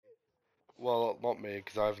Well, not me,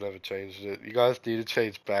 because I've never changed it. You guys need to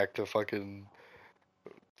change back to fucking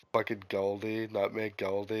Goldie, Nightmare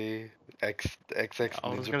Goldie, XX I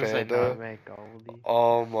was Ninja gonna say Panda. Nightmare Goldie.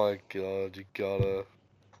 Oh my god, you gotta.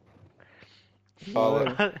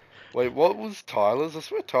 Tyler. Why? Wait, what was Tyler's? I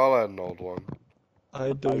swear Tyler had an old one.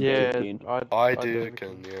 I do. Yeah, King. I I do, do.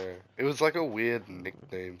 can, yeah. It was like a weird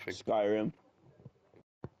nickname for. Skyrim.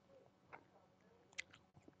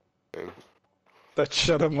 That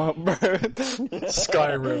shut him up, bro.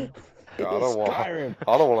 Skyrim. Yeah, I don't want. Skyrim.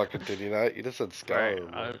 I don't want to continue that. You just said Right,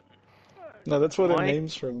 Skyrim. Man. No, that's where the my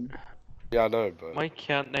name's from. Yeah, I know, but my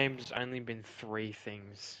count name's only been 3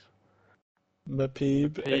 things.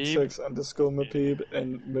 Mippeeb, Mippeeb. XX_Mippeeb,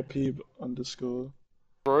 and Mippeeb underscore.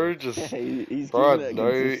 bro just He's bro keeping it had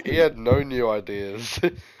no. He consistent. had no new ideas.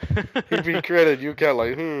 He created a new account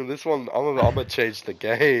like, this one I'm gonna change the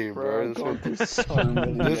game, bro. I've This gone one. through so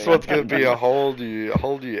many This names. one's gonna be a whole new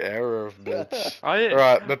era of bitch. I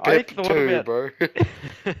Alright, the I Pip thought 2, about bro.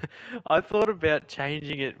 I thought about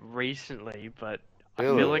changing it recently, but I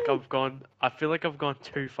feel Really? like I've gone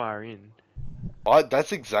too far in.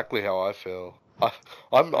 That's exactly how I feel.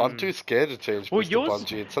 I'm too scared to change Well, Mr. yours,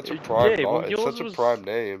 Bungie. It's such a prime yeah. Well, it's such a prime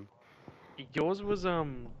name. yours was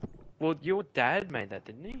well, your dad made that,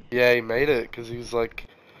 didn't he? Yeah, he made it because he was like,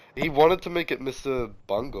 he wanted to make it Mr.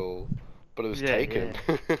 Bungle, but it was Yeah, taken.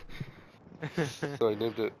 yeah. So he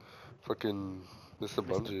named it fucking Mr. Mr.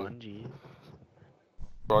 Bungie. Bungie.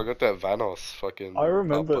 Bro, I got that Vanos fucking I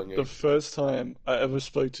remember upbringing. the first time I ever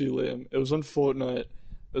spoke to you, Liam. It was on Fortnite. It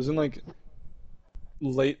was in like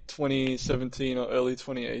late 2017 or early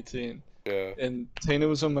 2018. Yeah. And Tina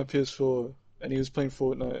was on my PS4, and he was playing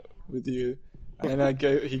Fortnite with you. And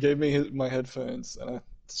he gave me my headphones, and I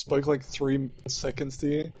spoke like 3 seconds to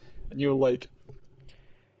you, and you were like,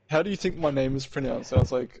 "How do you think my name is pronounced?" And I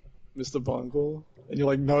was like, "Mr. Bungle." And you're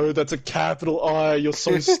like, "No, that's a capital I. You're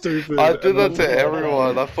so stupid." I did And that was to like,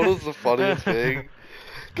 everyone. I thought it was the funniest thing.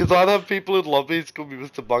 Because I'd have people in lobbies call me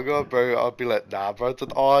Mr. Bungle, bro. I'd be like, nah, bro. It's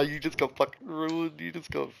oh, you just got fucking ruined. You just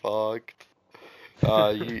got fucked.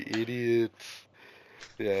 Ah, you idiots.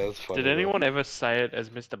 Yeah, that's funny. Did anyone ever say it as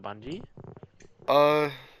Mr. Bungie?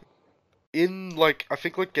 In like, I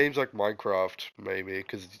think like games like Minecraft, maybe,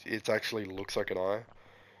 because it actually looks like an eye.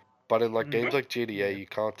 But in like games like GTA, you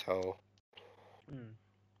can't tell.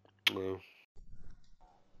 No.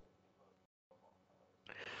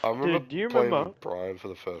 I remember Dude, do you playing remember? with Brian for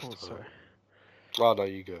the first time. Sorry. Oh, no,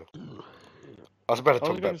 you go. I was about to I talk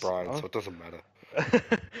was gonna about Brian, so it doesn't matter.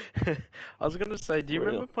 I was gonna say, do you Real.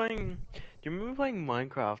 remember playing? Do you remember playing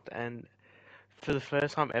Minecraft and for the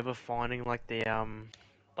first time ever finding like the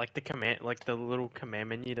command, like the little command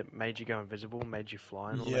menu that made you go invisible, made you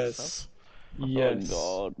fly, and all that stuff? Yes.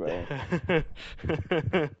 Oh god, bro.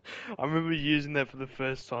 I remember using that for the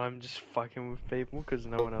first time, just fucking with people because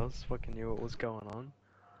no one else fucking knew what was going on.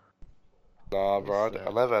 Nah, bro, What's I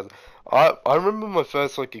that? never had. I remember my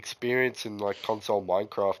first like experience in like console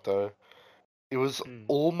Minecraft though. It was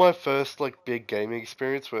all my first like big gaming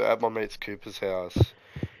experience were at my mate's Cooper's house.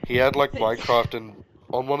 He had like Minecraft, and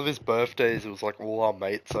on one of his birthdays, it was like all our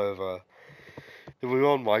mates over. And we were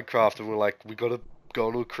on Minecraft, and we're like, we gotta go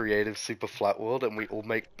into a creative super flat world, and we all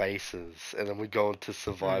make bases, and then we go into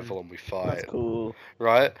survival and we That's fight, cool.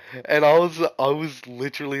 right? And I was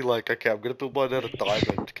literally like, okay, I'm gonna build mine out of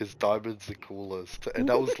diamond because diamond's the coolest, and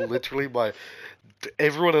that was literally my.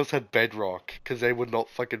 Everyone else had bedrock because they were not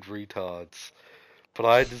fucking retards. But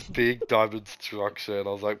I had this big diamond structure, and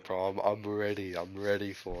I was like, bro, I'm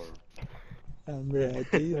ready for him. I'm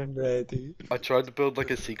ready. I tried to build like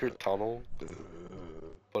a secret tunnel,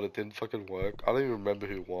 but it didn't fucking work. I don't even remember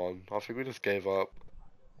who won. I think we just gave up.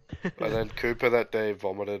 And then Cooper that day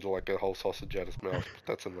vomited like a whole sausage out his mouth, but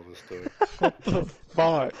that's another story. What the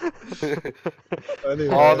fuck?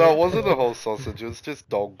 Anyway. Oh no, it wasn't a whole sausage, it was just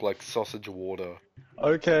dog like sausage water.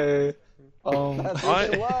 Okay. That's what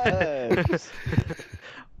it was.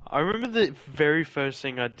 I remember the very first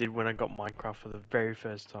thing I did when I got Minecraft for the very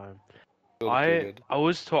first time. Built a I pyramid. I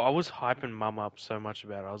was hyping mum up so much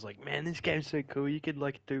about it. I was like, man, this game's so cool. You could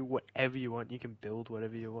like do whatever you want. You can build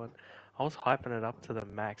whatever you want. I was hyping it up to the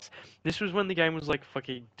max. This was when the game was like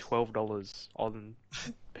fucking $12 on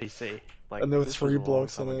PC. Like And there were this 3 was a long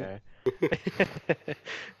blocks in time it.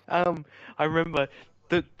 ago. I remember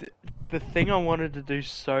the thing I wanted to do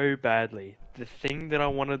so badly. The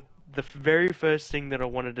very first thing that I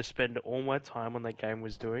wanted to spend all my time on that game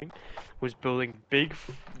was building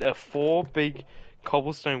 4 big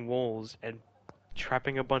cobblestone walls and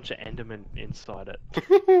trapping a bunch of Endermen inside it.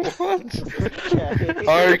 What?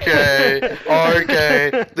 Okay.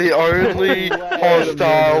 Okay. The only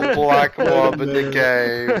hostile minute. black Wait a mob in the minute.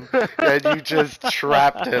 game, and you just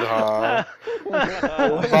trapped it, huh?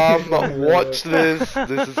 Mom, Wait a watch minute. this.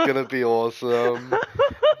 This is gonna be awesome.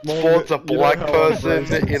 Mom, Spawns a you know black how I'm person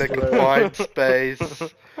racist, in a right? confined space.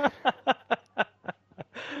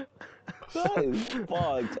 That is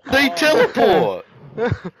fucked They up. teleport!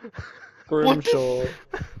 What the Grimshaw.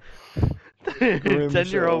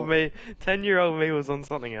 Ten-year-old Grimshaw. me, 10-year-old me was on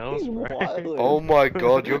something else, He's bro. wildin'. Oh my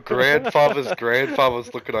god, your grandfather's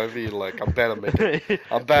looking over you like, I'm about to make it.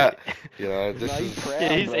 I'm about, you know, this No, he's is. proud,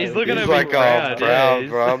 Yeah, he's bro. looking He's at me like, oh, I'm proud. proud, Yeah,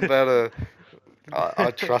 bro. I'm better.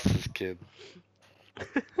 I trust this kid.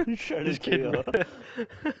 Showed this it to kid.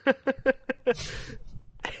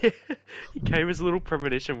 you. He came as a little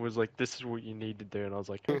premonition, was like, "This is what you need to do," and I was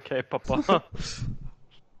like, "Okay, Papa."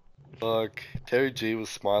 Like, Terry G was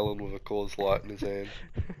smiling with a Coors Light in his hand.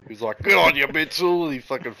 He was like, good on you, Mitchell! He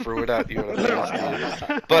fucking threw it at you in a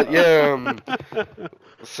pasty. But yeah,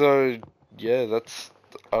 so, yeah, that's,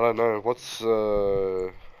 I don't know, what's, hi.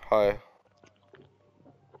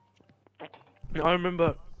 I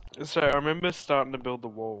remember starting to build the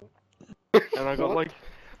wall, and I got What? like,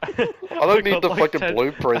 I don't need got the like fucking 10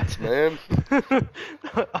 blueprints, man.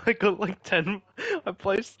 I got like 10. I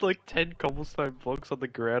placed like 10 cobblestone blocks on the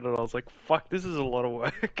ground, and I was like, "Fuck, this is a lot of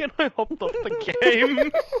work," and I hopped off the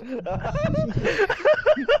game.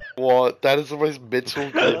 What? That is the most Mitchell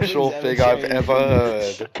Nothing's Grimshaw ever thing I've changed, ever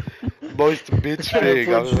Mitch. heard. Most bitch thing I've Average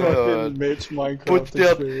ever fucking heard. Mitch Puts Minecraft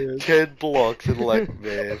down experience. 10 blocks and like,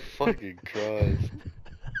 man, fucking Christ.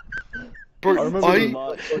 I Bro, remember Too the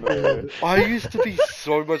much, bro. I used to be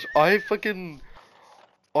so much. I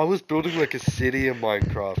was building like a city in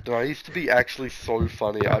Minecraft, and I used to be actually so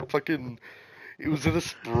funny. It was in a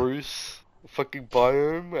spruce fucking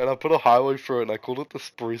biome, and I put a highway through it, and I called it the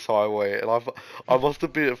Spruce Highway, and I must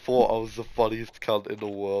have been thought I was the funniest cunt in the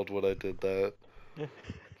world when I did that.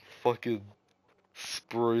 Fucking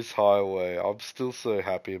Spruce Highway. I'm still so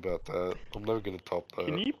happy about that. I'm never gonna top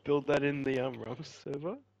Can that. you build that in the Rump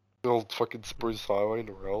server? The old fucking Spruce Highway in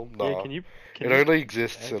the realm? Yeah, Nah. can you? It only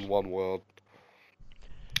exists in one world.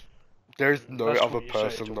 There's no That's other when you say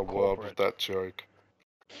person to in the world with incorporate. that joke.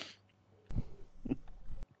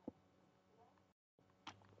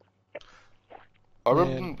 I Man.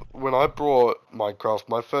 remember when I brought Minecraft,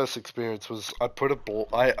 my first experience was I put a ball.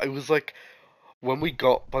 I it was like by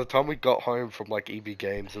the time we got home from like EB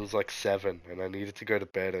Games, it was like 7, and I needed to go to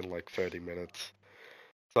bed in like 30 minutes.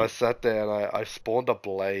 So I sat there and I spawned a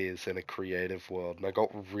blaze in a creative world, and I got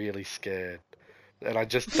really scared. And I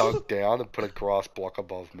just dug down and put a grass block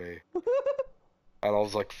above me. And I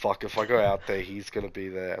was like, fuck, if I go out there, he's gonna be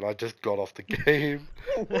there. And I just got off the game.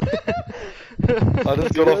 I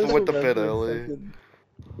just Do you got off guys and went to bed remember early. fucking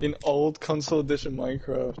in old console edition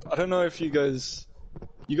Minecraft? I don't know if you guys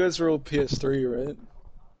were all PS3, right?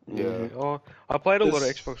 Yeah. Oh, I played a lot of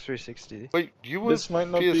This Xbox 360. Wait, you were this might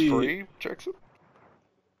not be PS3, Jackson?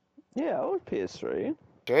 Yeah, I was PS3.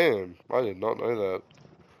 Damn, I did not know that.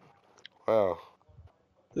 Wow.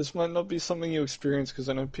 this might not be something you experience because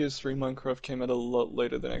I know PS3 Minecraft came out a lot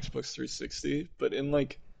later than Xbox 360, but in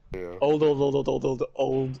like Yeah. old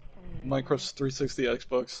Minecraft 360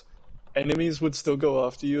 Xbox, enemies would still go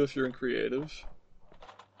after you if you're in creative.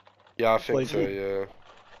 Yeah, I think Like, so, yeah.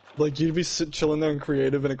 like you'd be chilling there in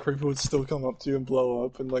creative, and a creeper would still come up to you and blow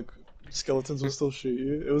up, and like skeletons would still shoot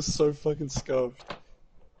you. It was so fucking scuffed.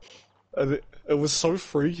 And it was so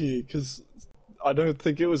freaky because I don't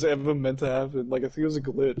think it was ever meant to happen. Like I think it was a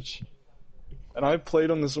glitch. And I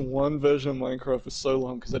played on this one version of Minecraft for so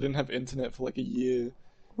long because I didn't have internet for like a year.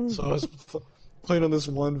 So I was playing on this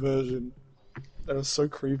one version. That was so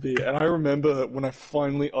creepy. And I remember when I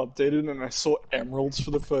finally updated and I saw emeralds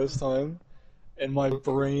for the first time, and my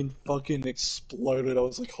brain fucking exploded. I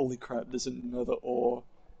was like, holy crap, there's another ore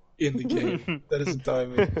in the game. That is a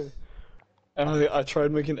diamond. And I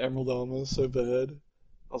tried making emerald armor so bad.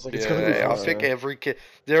 I was like, it's gotta be Yeah, I possible. think every kid.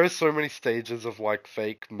 There are so many stages of like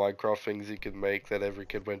fake Minecraft things you can make that every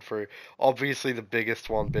kid went through. Obviously, the biggest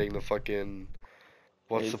one being the fucking.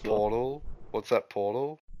 What's the Aether. portal? What's that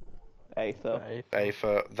portal? Aether.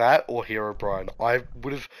 Aether. That or Herobrine. I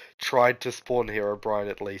would have tried to spawn Herobrine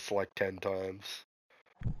at least like 10 times.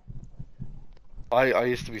 I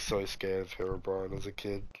used to be so scared of Herobrine as a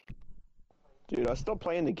kid. Dude, I stopped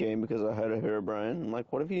playing the game because I heard a Herobrine. I'm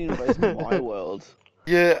like, what if he invades my world?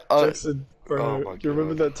 Yeah, Jackson, bro, oh my do you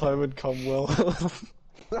remember God. that time in Comwell?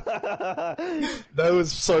 That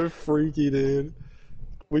was so freaky, dude.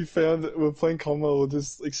 We were playing Comwell, we're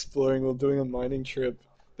just exploring, we're doing a mining trip.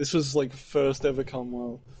 this was like first ever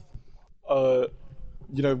Commonwealth.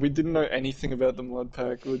 We didn't know anything about the mod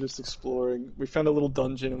pack. We were just exploring. We found a little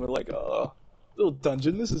dungeon and we're like, oh, little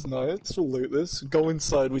dungeon, this is nice. We'll loot this. Go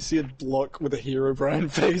inside, we see a block with a hero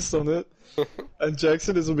brand face on it. And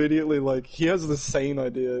Jackson is immediately like, he has the sane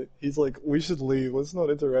idea. He's like, we should leave. Let's not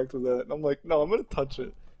interact with that. And I'm like, no, I'm gonna touch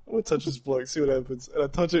it. I'm gonna touch this block, see what happens. And I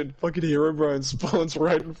touch it, and fucking hero brand spawns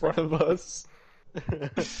right in front of us.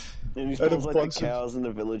 And he And a spawns like the bunch of cows in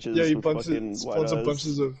the villages Yeah, he with fucking white spawns a eyes.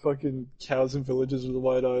 bunches of fucking cows and villagers with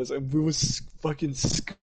white eyes, and we were fucking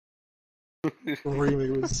screaming.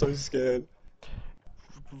 We were so scared.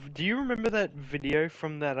 Do you remember that video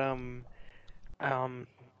from that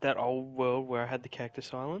old world where I had the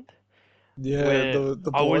cactus island? Yeah, Where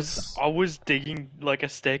the I was blocks. I was digging like a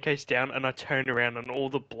staircase down and I turned around and all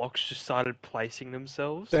the blocks just started placing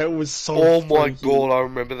themselves. That was so Oh my freaky. god, I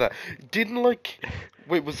remember that.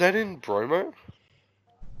 Wait, was that in Bromo?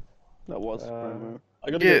 That was Uh, Bruno.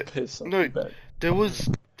 I gotta Yeah, go piss. I'll no, be back. there was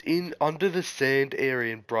in under the sand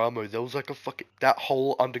area in Bramo. There was like a fucking that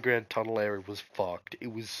whole underground tunnel area was fucked.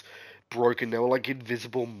 It was broken. There were like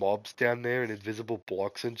invisible mobs down there and invisible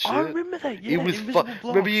blocks and I shit. remember that. It Yeah, was invisible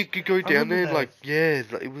Remember you blocks. could go I down remember there and that. like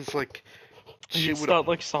it was like You'd shit would. start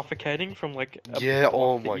like suffocating from like a Yeah,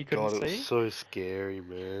 oh block that my you couldn't god, it was see. so scary,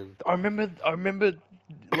 man. I remember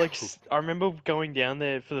going down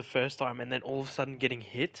there for the first time and then all of a sudden getting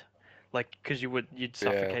hit, like because you'd Yeah.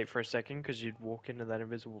 suffocate for a second because you'd walk into that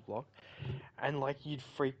invisible block, and like you'd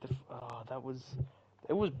freak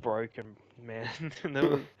it was broken, man. And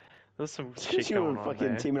there was some It's shit because you were going on fucking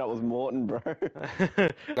there. teaming up with Morton, bro.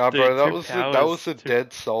 Nah, Dude, bro, two that was powers. the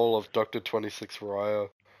dead soul of Dr. 26 Raya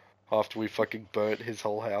after we fucking burnt his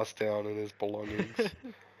whole house down and his belongings.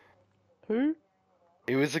 Who?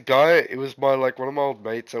 It was a guy, it was one of my old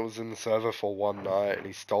mates that was in the server for one night and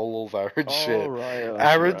he stole all of Aaron's Oh, shit. right,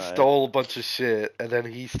 Aaron right. stole a bunch of shit and then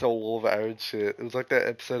he stole all of Aaron's shit. It was like that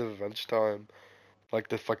episode of Adventure Time, like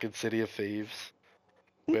the fucking City of Thieves,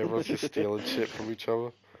 where everyone's just stealing shit from each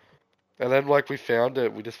other. And then we found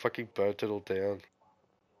it, we just fucking burnt it all down.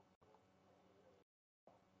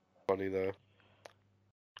 Funny though.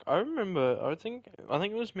 I remember. I think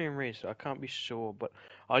it was me and Reese. I can't be sure, but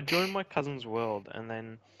I joined my cousin's world, and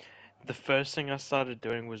then the first thing I started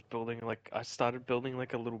doing was building like a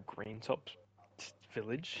little green top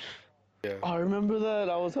village. Yeah. I remember that.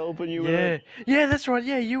 I was helping you with Yeah, it. yeah, that's right.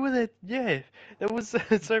 Yeah, you were there. Yeah, that was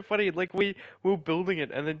it's so funny. Like we were building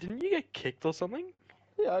it, and then didn't you get kicked or something?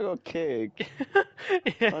 Yeah, I got kicked.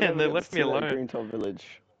 Yeah, I and never they got to left me see that alone. Green Top Village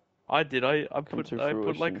I did. I come put to I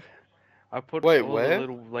put like fruition. I put Wait, all the where?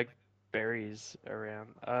 little like berries around.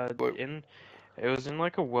 Wait, It was in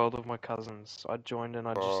like a world of my cousins. I joined and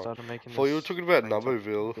I just I started making thought you were this talking about green top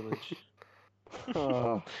Numboville. village.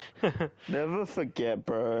 Oh, never forget,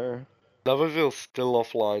 bro. Numboville's still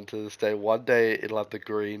offline to this day. One day it'll have the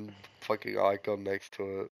green fucking icon next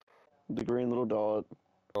to it. The green little dot.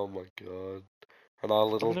 Oh my god. And our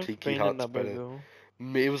I've little never tiki been to hut's better. Nubberville.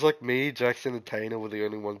 It was like me, Jackson, and Tana were the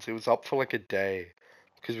only ones. It was up for like a day.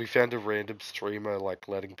 Because we found a random streamer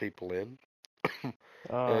letting people in.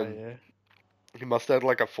 Oh And yeah. he must have had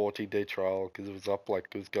like a 14-day trial because it was up it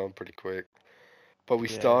was going pretty quick. But we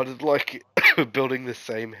Yeah. started building the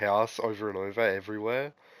same house over and over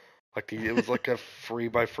everywhere. It was like a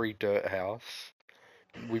 3x3 dirt house.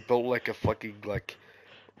 We built like a fucking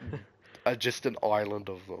just an island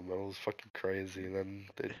of them. It was fucking crazy. And then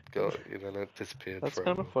it disappeared That's kind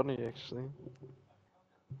forever. of funny actually.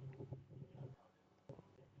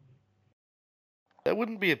 That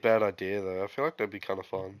wouldn't be a bad idea though. I feel like that'd be kind of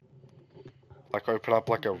fun. Open up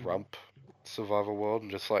a Mm. Rump survival world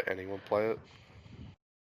and just let anyone play it.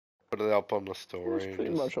 Put it up on the That's story and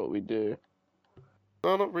pretty just. much what we do.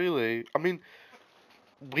 No, not really. I mean,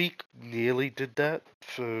 we nearly did that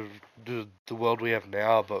for the world we have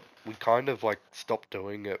now, but we kind of stopped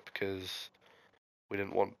doing it because we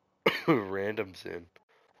didn't want randoms in.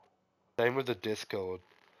 Same with the Discord.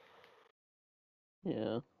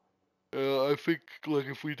 Yeah. I think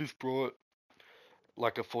if we just brought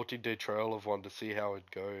a 14-day trial of one to see how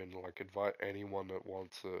it'd go and invite anyone that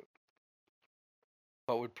wants it.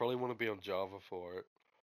 But we'd probably want to be on Java for it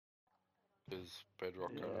because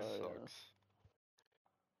Bedrock kind of Yeah, yeah. sucks.